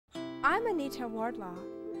I'm Anita Wardlaw,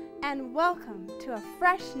 and welcome to a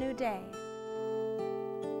fresh new day.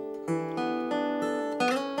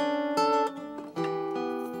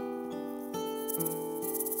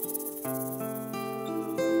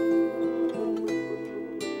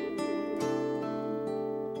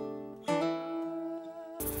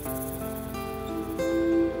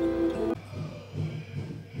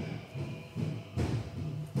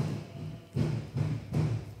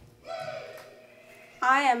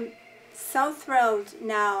 I am so thrilled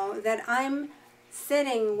now that I'm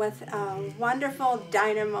sitting with a wonderful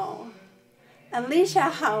dynamo, Elisha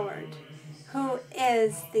Howard, who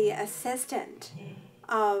is the assistant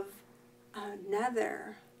of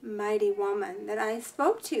another mighty woman that I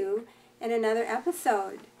spoke to in another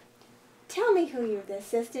episode. Tell me who you're the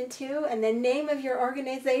assistant to and the name of your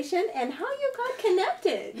organization and how you got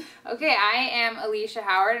connected. Okay, I am Elisha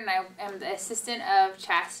Howard, and I am the assistant of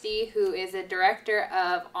Chastity, who is a director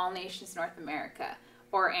of All Nations North America,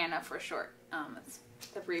 or ANNA for short. It's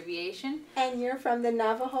the abbreviation. And you're from the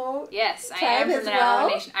Navajo Yes, I tribe am from as the well?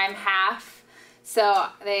 Navajo Nation. I'm half. So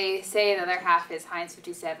they say the other half is Heinz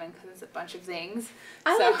 57 because it's a bunch of things.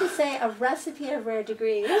 I like to say a recipe of rare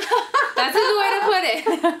degree. That's a good way to put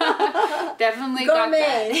it. Definitely Gourmet. got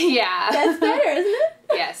that. Yeah. That's better, isn't it?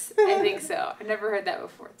 Yes, I think so. I've never heard that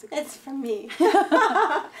before. It's from me.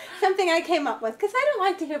 Something I came up with, because I don't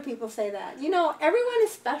like to hear people say that. You know, everyone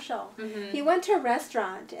is special. Mm-hmm. You went to a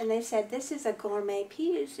restaurant and they said, this is a gourmet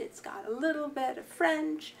piece. It's got a little bit of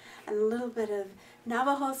French and a little bit of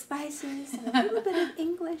Navajo spices and a little bit of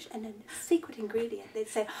English and a secret ingredient. They'd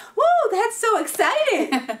say, whoa, that's so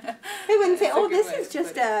exciting. They wouldn't say, oh, this is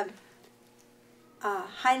just a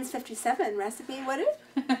Heinz 57 recipe, would it?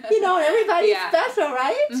 You know, everybody's special,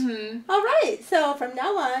 right? Mm-hmm. All right, so from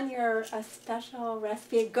now on, you're a special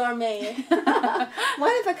recipe gourmet.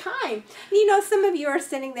 One of a kind. You know, some of you are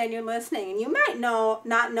sitting there and you're listening, and you might not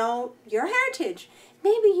know your heritage.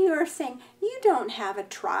 Maybe you are saying, you don't have a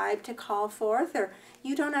tribe to call forth, or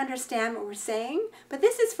you don't understand what we're saying. But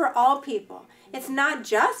this is for all people. It's not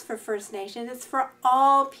just for First Nations, it's for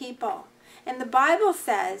all people. And the Bible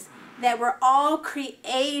says that we're all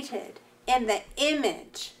created in the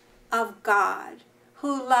image of God,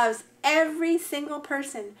 who loves every single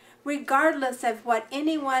person, regardless of what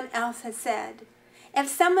anyone else has said. If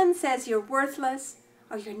someone says you're worthless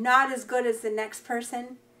or you're not as good as the next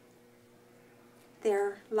person,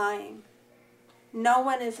 they're lying. No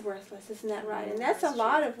one is worthless, isn't that right? And that's a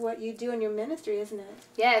lot of what you do in your ministry, isn't it?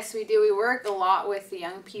 Yes, we do. We work a lot with the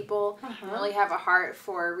young people. We really have a heart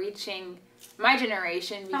for reaching my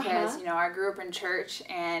generation because, you know, I grew up in church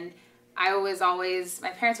and I was always,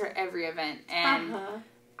 my parents were at every event and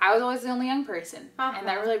I was always the only young person. And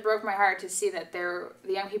that really broke my heart to see that the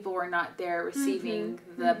young people were not there receiving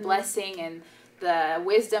the blessing and the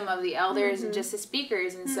wisdom of the elders and just the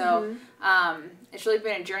speakers. And so it's really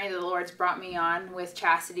been a journey that the Lord's brought me on with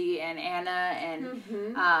Chastity and ANNA.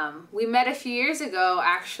 And we met a few years ago,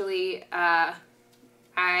 actually.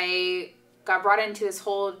 I got brought into this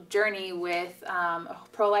whole journey with a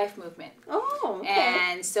pro-life movement. Oh, okay.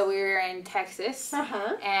 And so we were in Texas,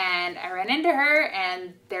 and I ran into her,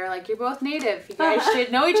 and they're like, you're both Native. You guys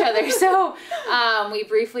should know each other. So we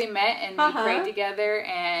briefly met, and we prayed together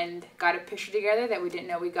and got a picture together that we didn't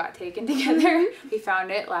know we got taken together. We found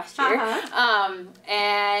it last year.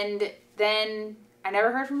 And then I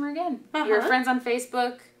never heard from her again. We were friends on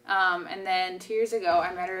Facebook, and then 2 years ago,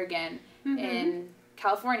 I met her again in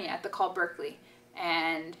California at the Call Berkeley,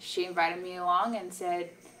 and she invited me along and said,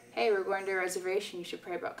 hey, we're going to a reservation, you should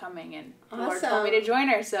pray about coming, and the Lord told me to join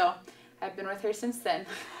her, so I've been with her since then.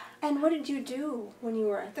 And what did you do when you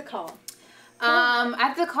were at the Call?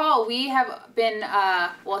 At the Call, we have been,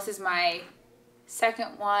 well, this is my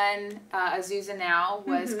second one. Azusa now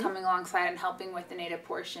was coming alongside and helping with the Native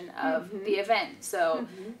portion of the event. So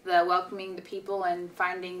the welcoming the people and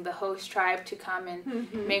finding the host tribe to come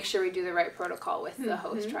and make sure we do the right protocol with the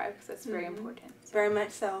host tribe, because that's very important. So. Very much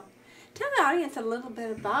so. Tell the audience a little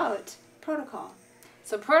bit about protocol.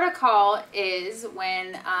 So protocol is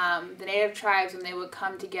when the Native tribes, when they would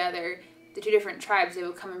come together, the two different tribes, they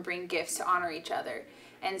would come and bring gifts to honor each other.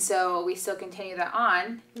 And so we still continue that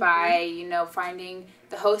on by, you know, finding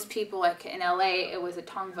the host people. Like in LA, it was the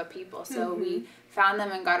Tongva people. So we found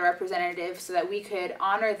them and got a representative so that we could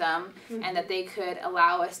honor them and that they could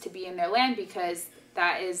allow us to be in their land, because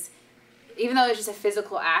that is, even though it's just a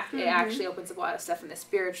physical act, it actually opens up a lot of stuff in the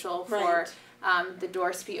spiritual for the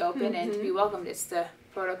doors to be open and to be welcomed. It's the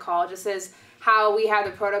protocol, just as how we have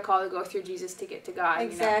the protocol to go through Jesus to get to God.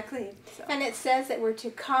 Exactly. You know? So. And it says that we're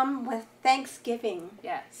to come with thanksgiving.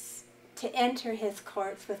 Yes. To enter his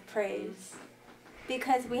courts with praise.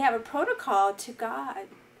 because we have a protocol to God.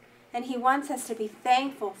 And he wants us to be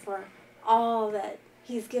thankful for all that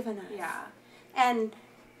he's given us. Yeah. And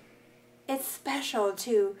it's special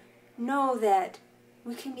to know that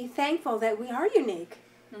we can be thankful that we are unique.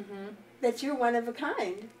 That you're one of a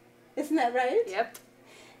kind. Isn't that right? Yep.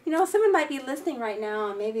 You know, someone might be listening right now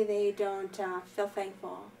and maybe they don't feel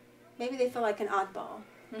thankful. Maybe they feel like an oddball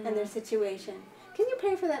in their situation. Can you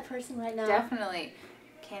pray for that person right now? Definitely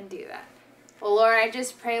can do that. Well, Lord, I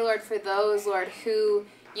just pray, Lord, for those, Lord, who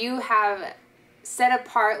you have set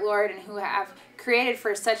apart, Lord, and who have created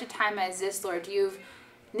for such a time as this, Lord. You've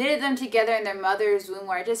knitted them together in their mother's womb,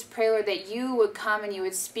 Lord. I just pray, Lord, that you would come and you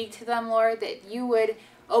would speak to them, Lord, that you would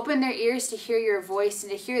open their ears to hear your voice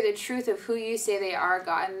and to hear the truth of who you say they are,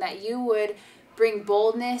 God, and that you would bring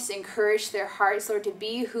boldness and courage to their hearts, Lord, to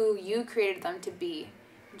be who you created them to be.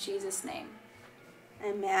 In Jesus' name.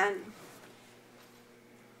 Amen.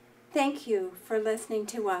 Thank you for listening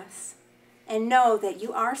to us. And know that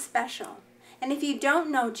you are special. And if you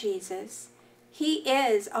don't know Jesus, he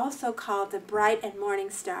is also called the bright and morning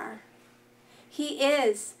star. He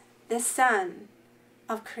is the Son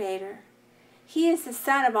of Creator. He is the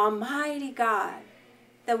Son of Almighty God,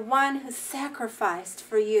 the one who sacrificed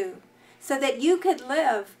for you so that you could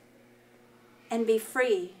live and be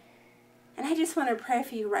free. And I just want to pray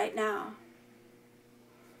for you right now.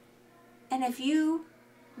 And if you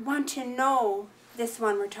want to know this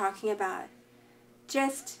one we're talking about,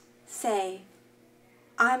 just say,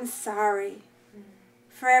 I'm sorry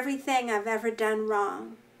for everything I've ever done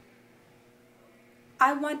wrong.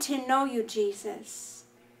 I want to know you, Jesus.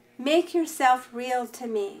 Make yourself real to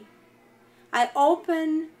me. I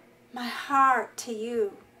open my heart to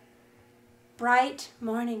you, bright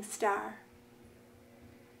morning star.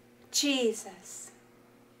 Jesus,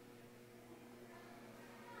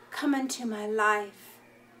 come into my life.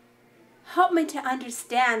 Help me to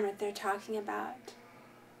understand what they're talking about.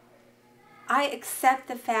 I accept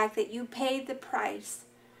the fact that you paid the price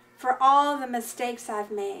for all the mistakes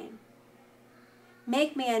I've made.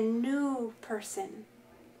 Make me a new person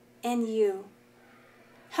in you.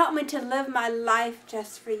 Help me to live my life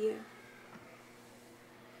just for you.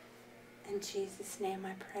 In Jesus' name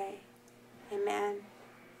I pray. Amen.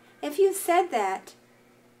 If you said that,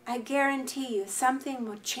 I guarantee you something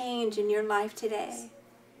will change in your life today.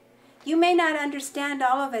 You may not understand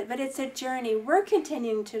all of it, but it's a journey. We're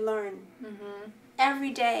continuing to learn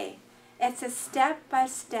every day. It's a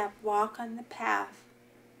step-by-step walk on the path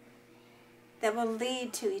that will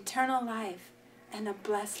lead to eternal life and a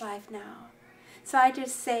blessed life now. So I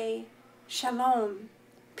just say, shalom,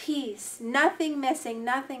 peace, nothing missing,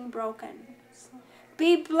 nothing broken.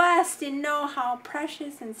 Be blessed and know how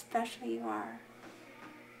precious and special you are.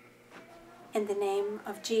 In the name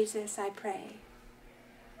of Jesus I pray.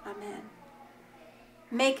 Amen.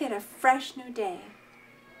 Make it a fresh new day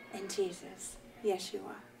in Jesus,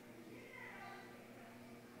 Yeshua.